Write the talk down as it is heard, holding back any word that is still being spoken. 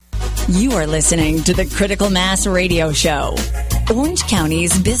You are listening to the Critical Mass Radio Show, Orange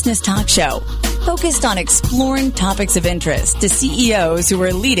County's business talk show, focused on exploring topics of interest to CEOs who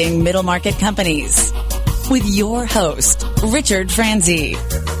are leading middle market companies. With your host, Richard Franzi.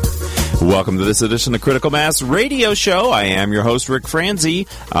 Welcome to this edition of Critical Mass Radio Show. I am your host, Rick Franzi.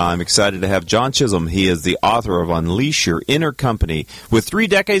 I'm excited to have John Chisholm. He is the author of Unleash Your Inner Company. With 3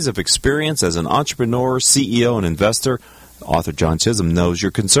 decades of experience as an entrepreneur, CEO, and investor, author John Chisholm knows your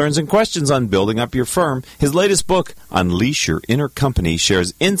concerns and questions on building up your firm. His latest book, Unleash Your Inner Company,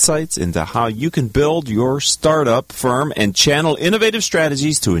 shares insights into how you can build your startup firm and channel innovative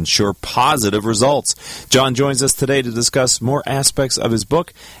strategies to ensure positive results. John joins us today to discuss more aspects of his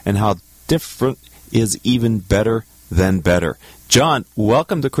book and how different is even better than better. John,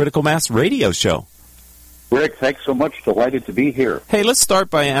 welcome to Critical Mass Radio Show. Rick, thanks so much. Delighted to be here. Hey, let's start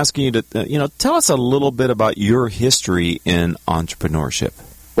by asking you to, tell us a little bit about your history in entrepreneurship.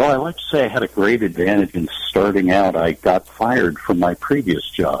 Well, I like to say I had a great advantage in starting out. I got fired from my previous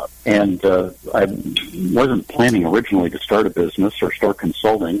job, and I wasn't planning originally to start a business or start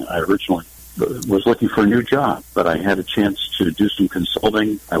consulting. I originally was looking for a new job, but I had a chance to do some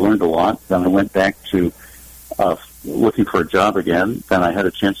consulting. I learned a lot. Then I went back to looking for a job again. Then I had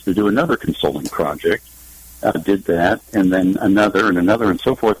a chance to do another consulting project. Did that, and then another, and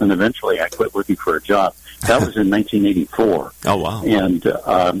so forth, and eventually I quit looking for a job. That was in 1984. Oh, wow. And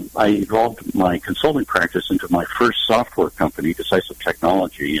I evolved my consulting practice into my first software company, Decisive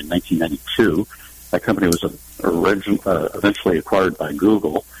Technology, in 1992. That company was eventually acquired by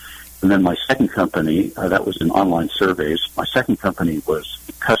Google. And then my second company, that was in online surveys. My second company was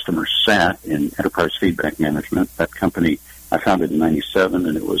Customer Sat in Enterprise Feedback Management. That company I founded in 97,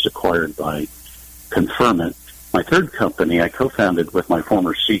 and it was acquired by Confirmit. My third company I co-founded with my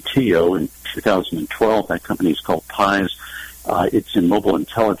former CTO in 2012. That company is called Pies. It's in mobile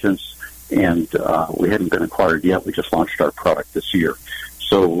intelligence, and we hadn't been acquired yet. We just launched our product this year.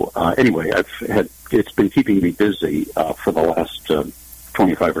 So anyway, it's been keeping me busy for the last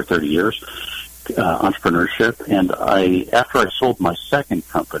 25 or 30 years, entrepreneurship. And after I sold my second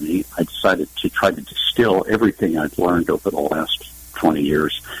company, I decided to try to distill everything I've learned over the last 20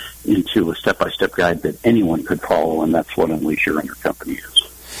 years into a step-by-step guide that anyone could follow, and that's what Unleash Your Inner Company is.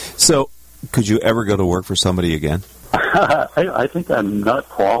 So, could you ever go to work for somebody again? I think I'm not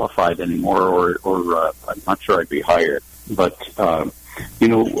qualified anymore, or I'm not sure I'd be hired. But,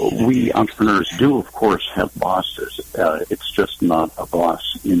 we entrepreneurs do, of course, have bosses. It's just not a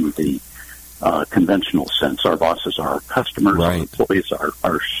boss in the conventional sense. Our bosses are our customers, right. Our employees,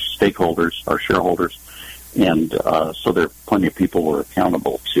 our stakeholders, our shareholders. And so there are plenty of people we're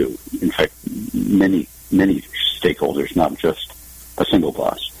accountable to. In fact, many stakeholders, not just a single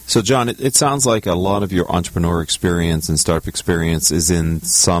boss. So, John, it sounds like a lot of your entrepreneur experience and startup experience is in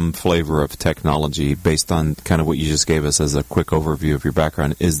some flavor of technology based on kind of what you just gave us as a quick overview of your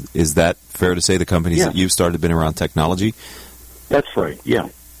background. Is that fair to say the companies that you've started have been around technology? That's right, yeah.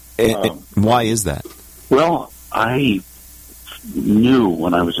 Why is that? Well, I knew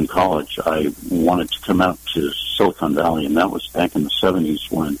when I was in college I wanted to come out to Silicon Valley, and that was back in the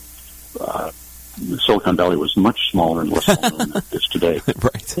 70s when Silicon Valley was much smaller and less well known than it is today.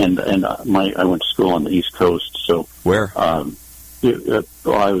 Right. And I went to school on the East Coast. So where? I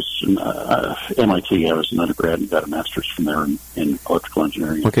was in MIT. I was an undergrad and got a master's from there in electrical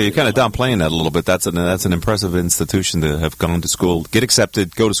engineering. Okay, you're kind of downplaying that a little bit. That's an impressive institution to have gone to school, get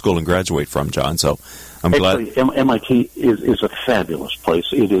accepted, go to school, and graduate from, John. So I'm glad. MIT is a fabulous place.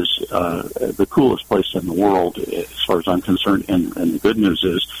 It is the coolest place in the world, as far as I'm concerned. And the good news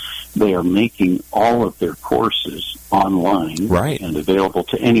is they are making all of their courses online, right, and available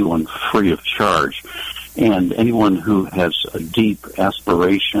to anyone free of charge. And anyone who has a deep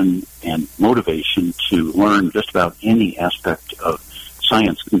aspiration and motivation to learn just about any aspect of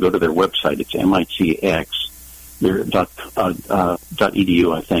science can go to their website. It's MITx,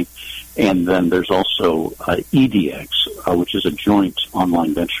 .edu, I think. And then there's also EDX, which is a joint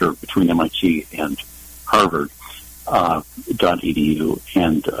online venture between MIT and Harvard, .edu.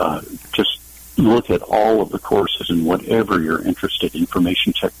 And just look at all of the courses in whatever you're interested in,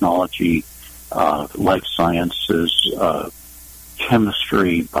 information technology, life sciences,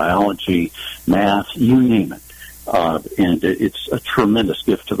 chemistry, biology, math, you name it. And it's a tremendous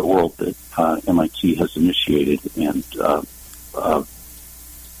gift to the world that MIT has initiated, and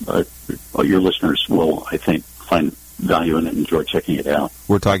your listeners will, I think, find value in it and enjoy checking it out.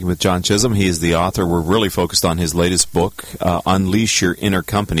 We're talking with John Chisholm. He is the author. We're really focused on his latest book, Unleash Your Inner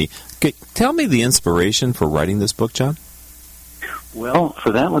Company. Okay, tell me the inspiration for writing this book, John. Well,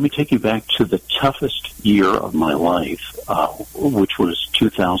 for that, let me take you back to the toughest year of my life, which was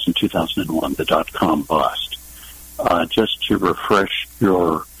 2001, the dot-com bust. Just to refresh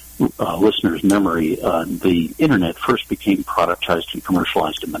your listeners' memory, the Internet first became productized and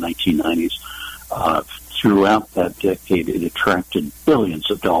commercialized in the 1990s. Throughout that decade, it attracted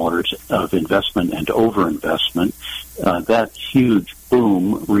billions of dollars of investment and overinvestment. That huge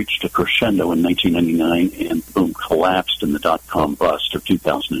boom reached a crescendo in 1999, and the boom collapsed in the dot-com bust of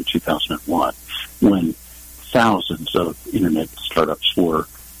 2000 and 2001, when thousands of Internet startups were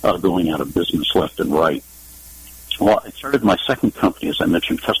going out of business left and right. Well, I started my second company, as I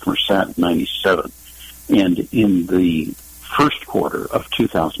mentioned, Customer Sat, in 97, and in the first quarter of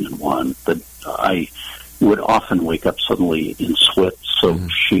 2001, I would often wake up suddenly in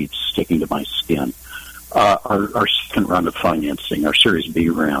sweat-soaked sheets sticking to my skin. Our second round of financing, our Series B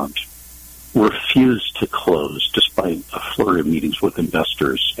round, refused to close despite a flurry of meetings with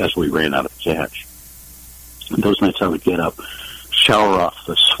investors as we ran out of cash. And those nights I would get up, shower off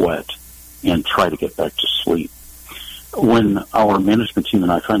the sweat, and try to get back to sleep. When our management team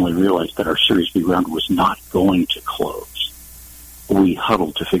and I finally realized that our Series B round was not going to close, we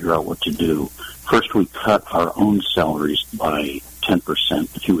huddled to figure out what to do. First, we cut our own salaries by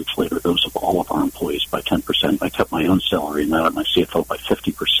 10%. A few weeks later, those of all of our employees by 10%. I cut my own salary and that of my CFO by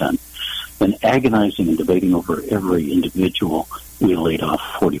 50%. Then, agonizing and debating over every individual, we laid off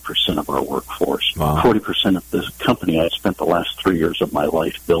 40% of our workforce. Wow. 40% of the company I had spent the last 3 years of my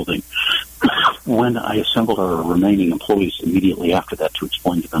life building. When I assembled our remaining employees immediately after that to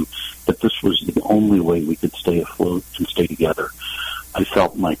explain to them that this was the only way we could stay afloat and stay together, I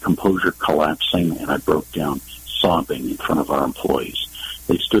felt my composure collapsing, and I broke down sobbing in front of our employees.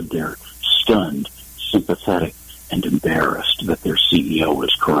 They stood there stunned, sympathetic, and embarrassed that their CEO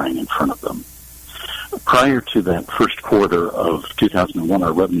was crying in front of them. Prior to that first quarter of 2001,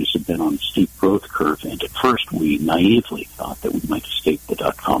 our revenues had been on a steep growth curve, and at first we naively thought that we might escape the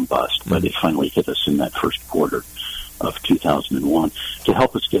dot-com bust, but it finally hit us in that first quarter of 2001. To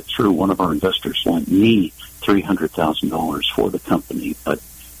help us get through, one of our investors lent me $300,000 for the company, but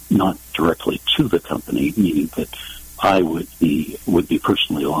not directly to the company, meaning that I would be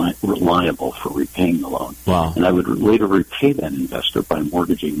personally liable for repaying the loan. Wow. And I would later repay that investor by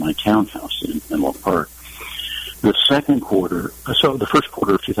mortgaging my townhouse in Menlo Park. The first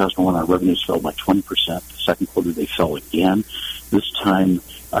quarter of 2001, our revenues fell by 20%. The second quarter, they fell again. This time,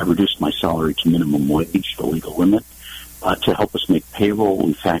 I reduced my salary to minimum wage, the legal limit. To help us make payroll,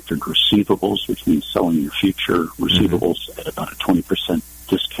 we factored receivables, which means selling your future receivables at about a 20%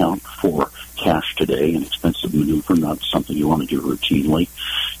 discount for cash today, an expensive maneuver, not something you want to do routinely.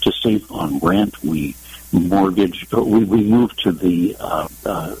 To save on rent, we moved to the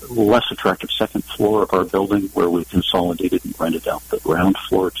less attractive second floor of our building, where we consolidated and rented out the ground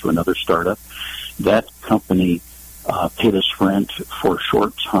floor to another startup. That company paid us rent for a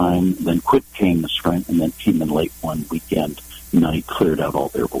short time, then quit paying us rent, and then came in late one weekend night, cleared out all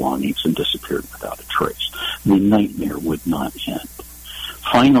their belongings, and disappeared without a trace. The nightmare would not end.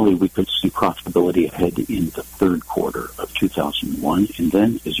 Finally, we could see profitability ahead in the third quarter of 2001, and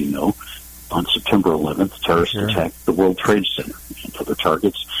then, as you know, on September 11th, terrorists attacked the World Trade Center and other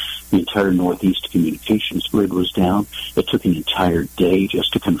targets. The entire Northeast communications grid was down. It took an entire day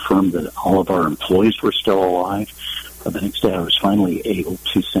just to confirm that all of our employees were still alive. The next day, I was finally able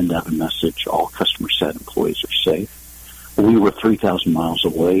to send out a message, all Customer Sat employees are safe. We were 3,000 miles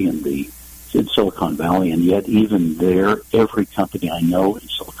away in Silicon Valley, and yet even there, every company I know in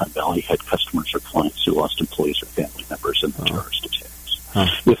Silicon Valley had customers or clients who lost employees or family members in the terrorist attacks.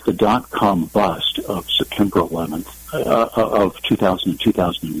 If the dot-com bust of September 11th of 2000 and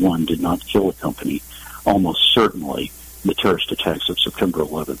 2001 did not kill the company, almost certainly the terrorist attacks of September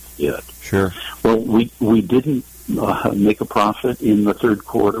 11th did. Sure. Well, we didn't make a profit in the third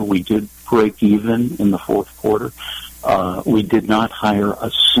quarter. We did break even in the fourth quarter. We did not hire a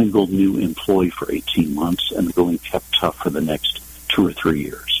single new employee for 18 months, and the going kept tough for the next 2 or 3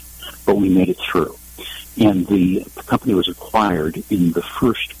 years. But we made it through. And the company was acquired in the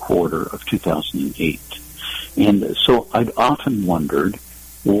first quarter of 2008. And so I'd often wondered,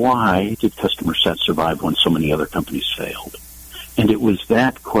 why did Customer Sat survive when so many other companies failed? And it was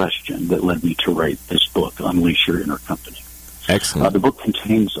that question that led me to write this book, Unleash Your Inner Company. Excellent. The book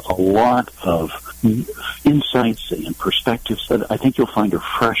contains a lot of insights and perspectives that I think you'll find are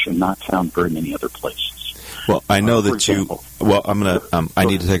fresh and not found very many other places. Well, I know that you. Well, I'm gonna. I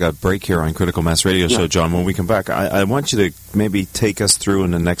need to take a break here on Critical Mass Radio Show, John. When we come back, I want you to maybe take us through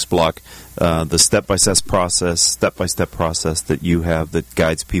in the next block the step-by-step process that you have that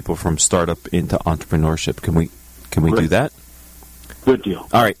guides people from startup into entrepreneurship. Can we do that? Good deal.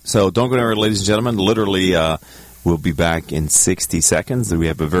 All right, so don't go anywhere, ladies and gentlemen. Literally, we'll be back in 60 seconds. We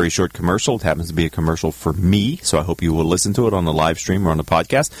have a very short commercial. It happens to be a commercial for me, so I hope you will listen to it on the live stream or on the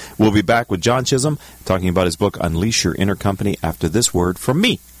podcast. We'll be back with John Chisholm talking about his book, Unleash Your Inner Company, after this word from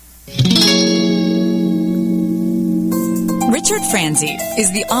me. Richard Franzi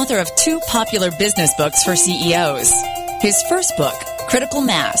is the author of 2 popular business books for CEOs. His first book, Critical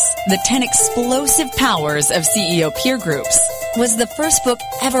Mass, The 10 Explosive Powers of CEO Peer Groups, was the first book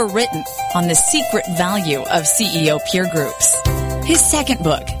ever written on the secret value of CEO peer groups. His second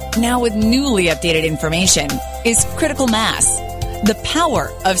book, now with newly updated information, is Critical Mass, The Power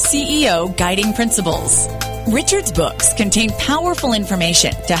of CEO Guiding Principles. Richard's books contain powerful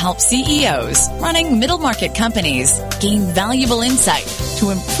information to help CEOs running middle market companies gain valuable insight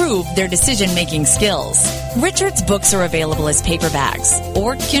to improve their decision-making skills. Richard's books are available as paperbacks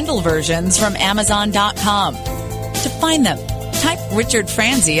or Kindle versions from Amazon.com. To find them, type Richard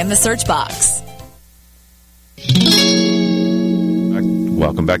Franzi in the search box.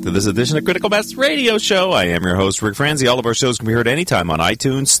 Welcome back to this edition of Critical Mass Radio Show. I am your host, Rick Franzi. All of our shows can be heard anytime on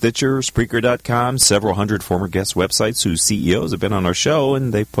iTunes, Stitcher, Spreaker.com, several hundred former guest websites whose CEOs have been on our show,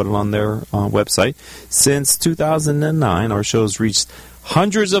 and they've put it on their website. Since 2009, our show's reached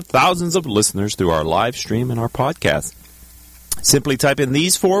hundreds of thousands of listeners through our live stream and our podcast. Simply type in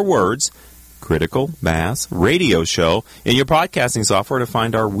these 4 words, Critical Mass Radio Show, in your podcasting software to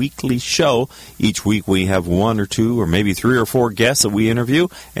find our weekly show. Each week we have 1 or 2 or maybe 3 or 4 guests that we interview,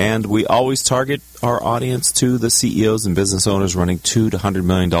 and we always target our audience to the CEOs and business owners running $2 to $100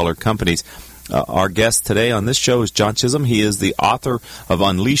 million companies. Our guest today on this show is John Chisholm. He is the author of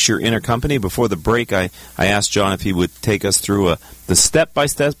Unleash Your Inner Company. Before the break, I asked John if he would take us through the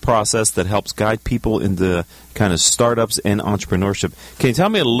step-by-step process that helps guide people into kind of startups and entrepreneurship. Can you tell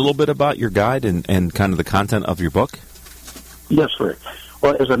me a little bit about your guide and kind of the content of your book? Yes, Rick.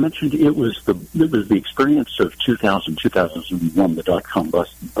 Well, as I mentioned, it was the experience of 2001, the dot-com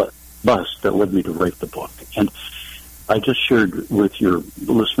bust that led me to write the book. And I just shared with your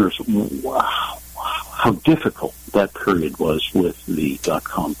listeners how difficult that period was with the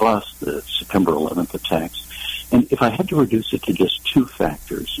dot-com bust, the September 11th attacks. And if I had to reduce it to just 2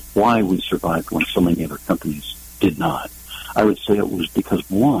 factors, why we survived when so many other companies did not, I would say it was because,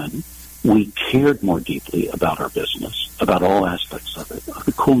 1, we cared more deeply about our business, about all aspects of it,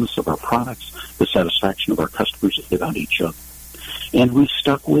 the coolness of our products, the satisfaction of our customers, about each other. And we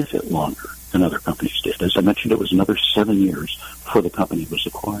stuck with it longer than other companies did. As I mentioned, it was another 7 years before the company was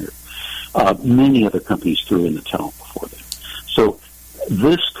acquired. Many other companies threw in the towel before then. So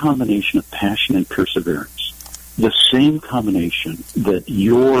this combination of passion and perseverance, the same combination that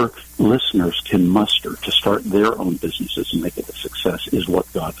your listeners can muster to start their own businesses and make it a success, is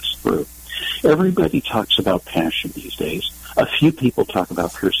what got us through. Everybody talks about passion these days. A few people talk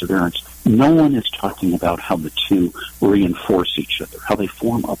about perseverance. No one is talking about how the 2 reinforce each other, how they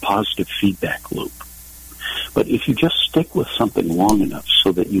form a positive feedback loop. But if you just stick with something long enough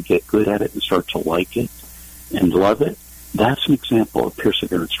so that you get good at it and start to like it and love it, that's an example of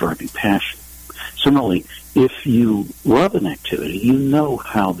perseverance driving passion. Similarly, if you love an activity, you know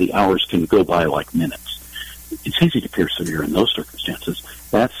how the hours can go by like minutes. It's easy to persevere in those circumstances.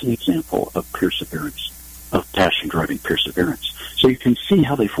 That's an example of perseverance, of passion driving perseverance. So you can see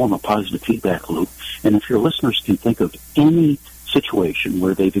how they form a positive feedback loop. And if your listeners can think of any situation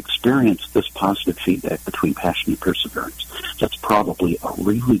where they've experienced this positive feedback between passion and perseverance, that's probably a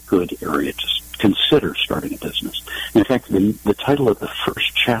really good area to consider starting a business. In fact, the title of the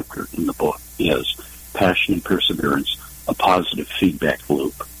first chapter in the book is Passion and Perseverance, a Positive Feedback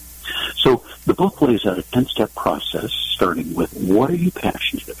Loop. So the book lays out a 10-step process, starting with what are you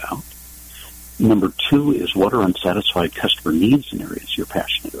passionate about? Number 2 is what are unsatisfied customer needs in areas you're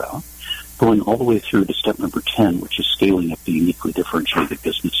passionate about? Going all the way through to step number 10, which is scaling up the uniquely differentiated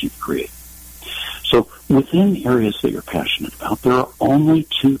business you've created. So within areas that you're passionate about, there are only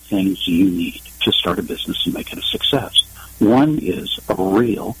 2 things you need to start a business and make it a success. 1 is a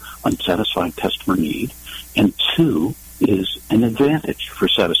real unsatisfied customer need, and 2 is an advantage for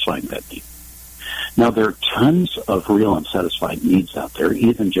satisfying that need. Now, there are tons of real unsatisfied needs out there,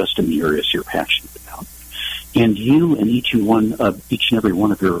 even just in the areas you're passionate about. And you and each and every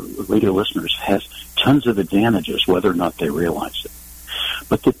one of your radio listeners has tons of advantages, whether or not they realize it.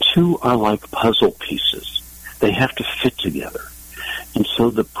 But the 2 are like puzzle pieces. They have to fit together. And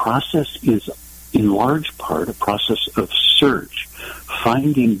so the process is, in large part, a process of search,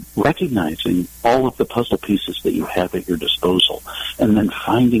 recognizing all of the puzzle pieces that you have at your disposal, and then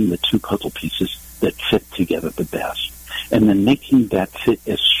finding the 2 puzzle pieces that fit together the best, and then making that fit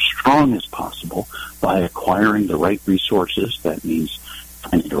as strong as possible by acquiring the right resources. That means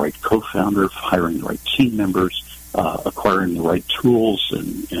finding the right co-founder, hiring the right team members, acquiring the right tools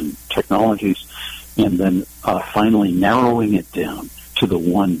and technologies, and then finally narrowing it down to the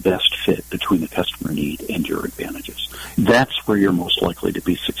one best fit between the customer need and your advantages. That's where you're most likely to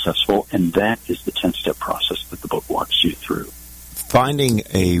be successful, and that is the 10-step process that the book walks you through. Finding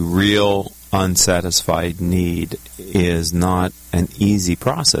a real unsatisfied need is not an easy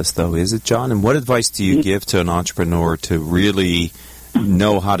process, though, is it, John? And what advice do you give to an entrepreneur to really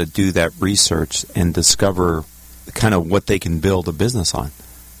know how to do that research and discover kind of what they can build a business on?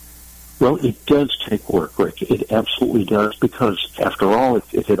 Well, it does take work, Rick. It absolutely does, because after all,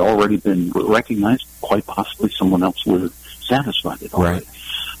 if it had already been recognized, quite possibly someone else would have satisfied it already.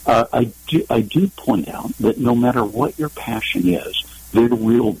 Right. I do point out that no matter what your passion is, there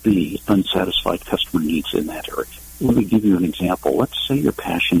will be unsatisfied customer needs in that area. Let me give you an example. Let's say your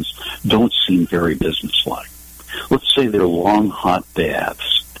passions don't seem very businesslike. Let's say they're long, hot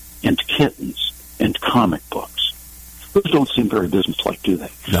baths and kittens and comic books. Those don't seem very businesslike, do they?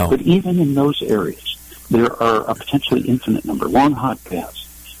 No. But even in those areas, there are a potentially infinite number. Long, hot baths.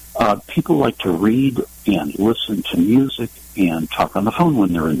 People like to read and listen to music and talk on the phone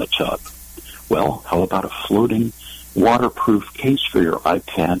when they're in the tub. Well, how about a floating waterproof case for your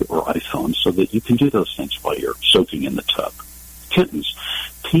iPad or iPhone so that you can do those things while you're soaking in the tub? Kittens.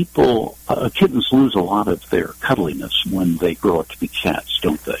 Kittens lose a lot of their cuddliness when they grow up to be cats,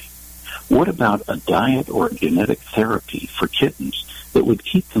 don't they? What about a diet or a genetic therapy for kittens that would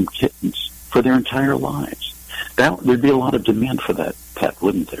keep them kittens for their entire lives? There'd be a lot of demand for that pet,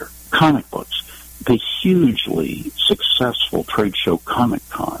 wouldn't there? Comic books. The hugely successful trade show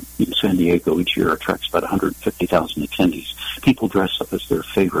Comic-Con in San Diego each year attracts about 150,000 attendees. People dress up as their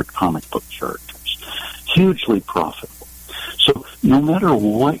favorite comic book characters. Hugely profitable. So no matter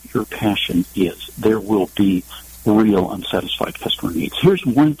what your passion is, there will be real unsatisfied customer needs. Here's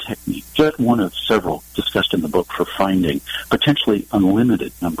one technique, just one of several discussed in the book for finding potentially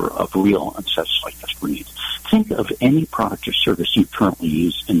unlimited number of real unsatisfied customer needs. Think of any product or service you currently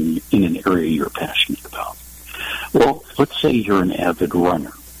use in an area you're passionate about. Well, let's say you're an avid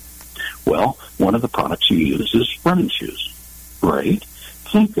runner. Well, one of the products you use is running shoes, right?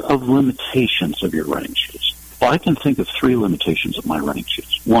 Think of limitations of your running shoes. Well, I can think of 3 limitations of my running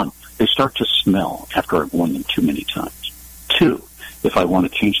shoes. 1, they start to smell after I've worn them too many times. 2, if I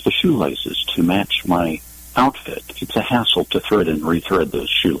want to change the shoelaces to match my outfit, it's a hassle to thread and rethread those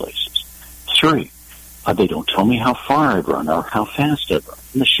shoelaces. 3, they don't tell me how far I've run or how fast I've run.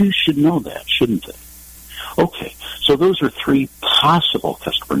 And the shoes should know that, shouldn't they? Okay, so those are 3 possible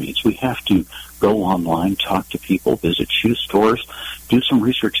customer needs. We have to go online, talk to people, visit shoe stores, do some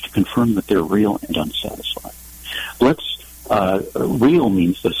research to confirm that they're real and unsatisfied. Real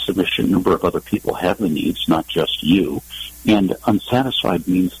means that a sufficient number of other people have the needs, not just you. And unsatisfied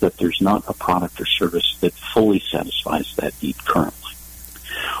means that there's not a product or service that fully satisfies that need currently.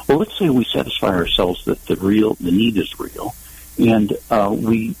 Well, let's say we satisfy ourselves that the need is real, and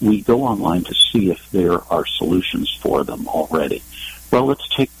we go online to see if there are solutions for them already. Well, let's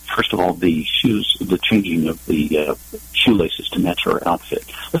take, first of all, the changing of the shoelaces to match our outfit.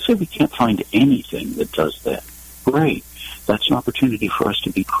 Let's say we can't find anything that does that. Great. That's an opportunity for us to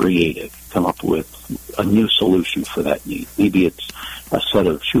be creative, come up with a new solution for that need. Maybe it's a set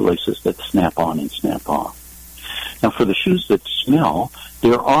of shoelaces that snap on and snap off. Now, for the shoes that smell,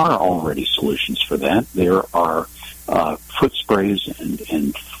 there are already solutions for that. There are foot sprays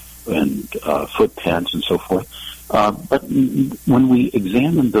and foot pads and so forth. But when we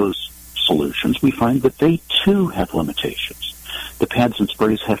examine those solutions, we find that they, too, have limitations. The pads and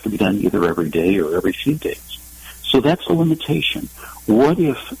sprays have to be done either every day or every few days. So that's a limitation. What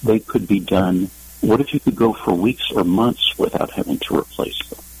if they could be done, what if you could go for weeks or months without having to replace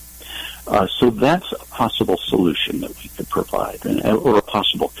them? So that's a possible solution that we could provide, or a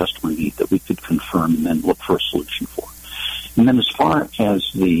possible customer need that we could confirm and then look for a solution for. And then as far as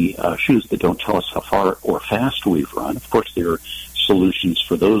the shoes that don't tell us how far or fast we've run, of course there are solutions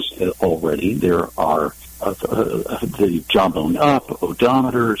for those already. There are the Jawbone Up,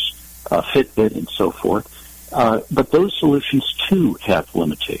 odometers, Fitbit, and so forth. But those solutions, too, have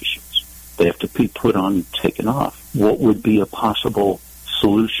limitations. They have to be put on and taken off. What would be a possible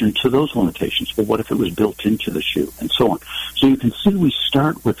solution to those limitations? Well, what if it was built into the shoe, and so on? So you can see we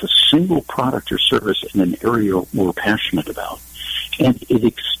start with a single product or service in an area we're passionate about, and it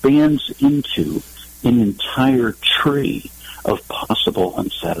expands into an entire tree of possible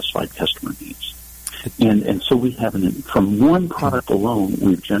unsatisfied customer needs. And so we have, from one product alone,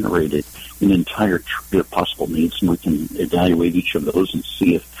 we've generated an entire tree of possible needs, and we can evaluate each of those and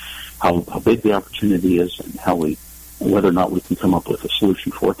see if how big the opportunity is and whether or not we can come up with a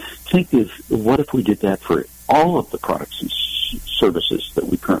solution for it. Think of what if we did that for all of the products and services that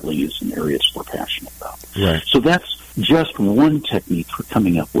we currently use in areas we're passionate about. Right. So that's just one technique for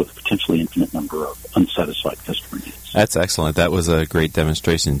coming up with a potentially infinite number of unsatisfied customer needs. That's excellent. That was a great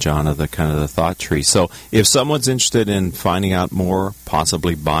demonstration, John, of the kind of the thought tree. So if someone's interested in finding out more,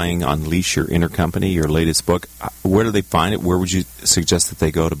 possibly buying Unleash Your Inner Company, your latest book, where do they find it? Where would you suggest that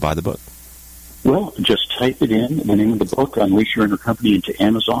they go to buy the book? Well, just type it in, the name of the book, Unleash Your Inner Company, into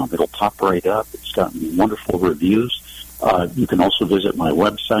Amazon. It'll pop right up. It's gotten wonderful reviews. You can also visit my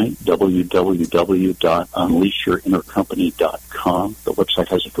website, www.unleashyourinnercompany.com. The website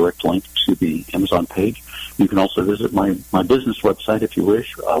has a direct link to the Amazon page. You can also visit my business website if you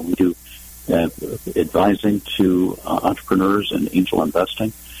wish. We do advising to entrepreneurs and angel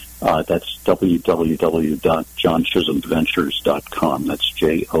investing. That's www.johnchisholmventures.com. That's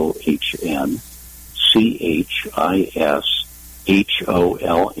JohnChisholm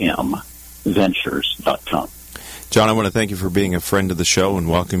Ventures.com. John, I want to thank you for being a friend of the show and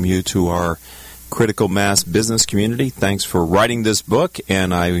welcome you to our Critical Mass business community. Thanks for writing this book,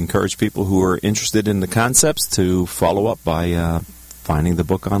 and I encourage people who are interested in the concepts to follow up by finding the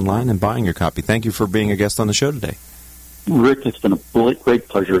book online and buying your copy. Thank you for being a guest on the show today. Rick, it's been a great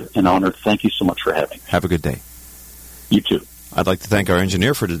pleasure and honor. Thank you so much for having me. Have a good day. You too. I'd like to thank our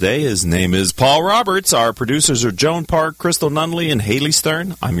engineer for today. His name is Paul Roberts. Our producers are Joan Park, Crystal Nunley, and Haley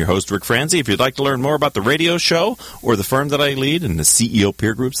Stern. I'm your host, Rick Franzi. If you'd like to learn more about the radio show or the firm that I lead and the CEO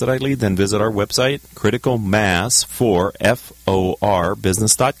peer groups that I lead, then visit our website,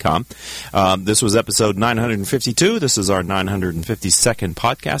 criticalmass4FORbusiness.com. This was episode 952. This is our 952nd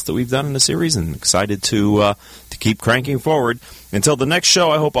podcast that we've done in the series, and excited to keep cranking forward. Until the next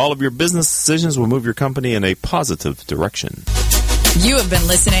show, I hope all of your business decisions will move your company in a positive direction. You have been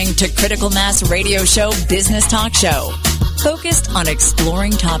listening to Critical Mass Radio Show Business Talk Show, focused on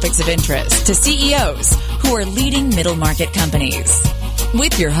exploring topics of interest to CEOs who are leading middle market companies.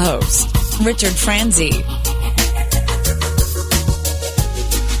 With your host, Richard Franzi.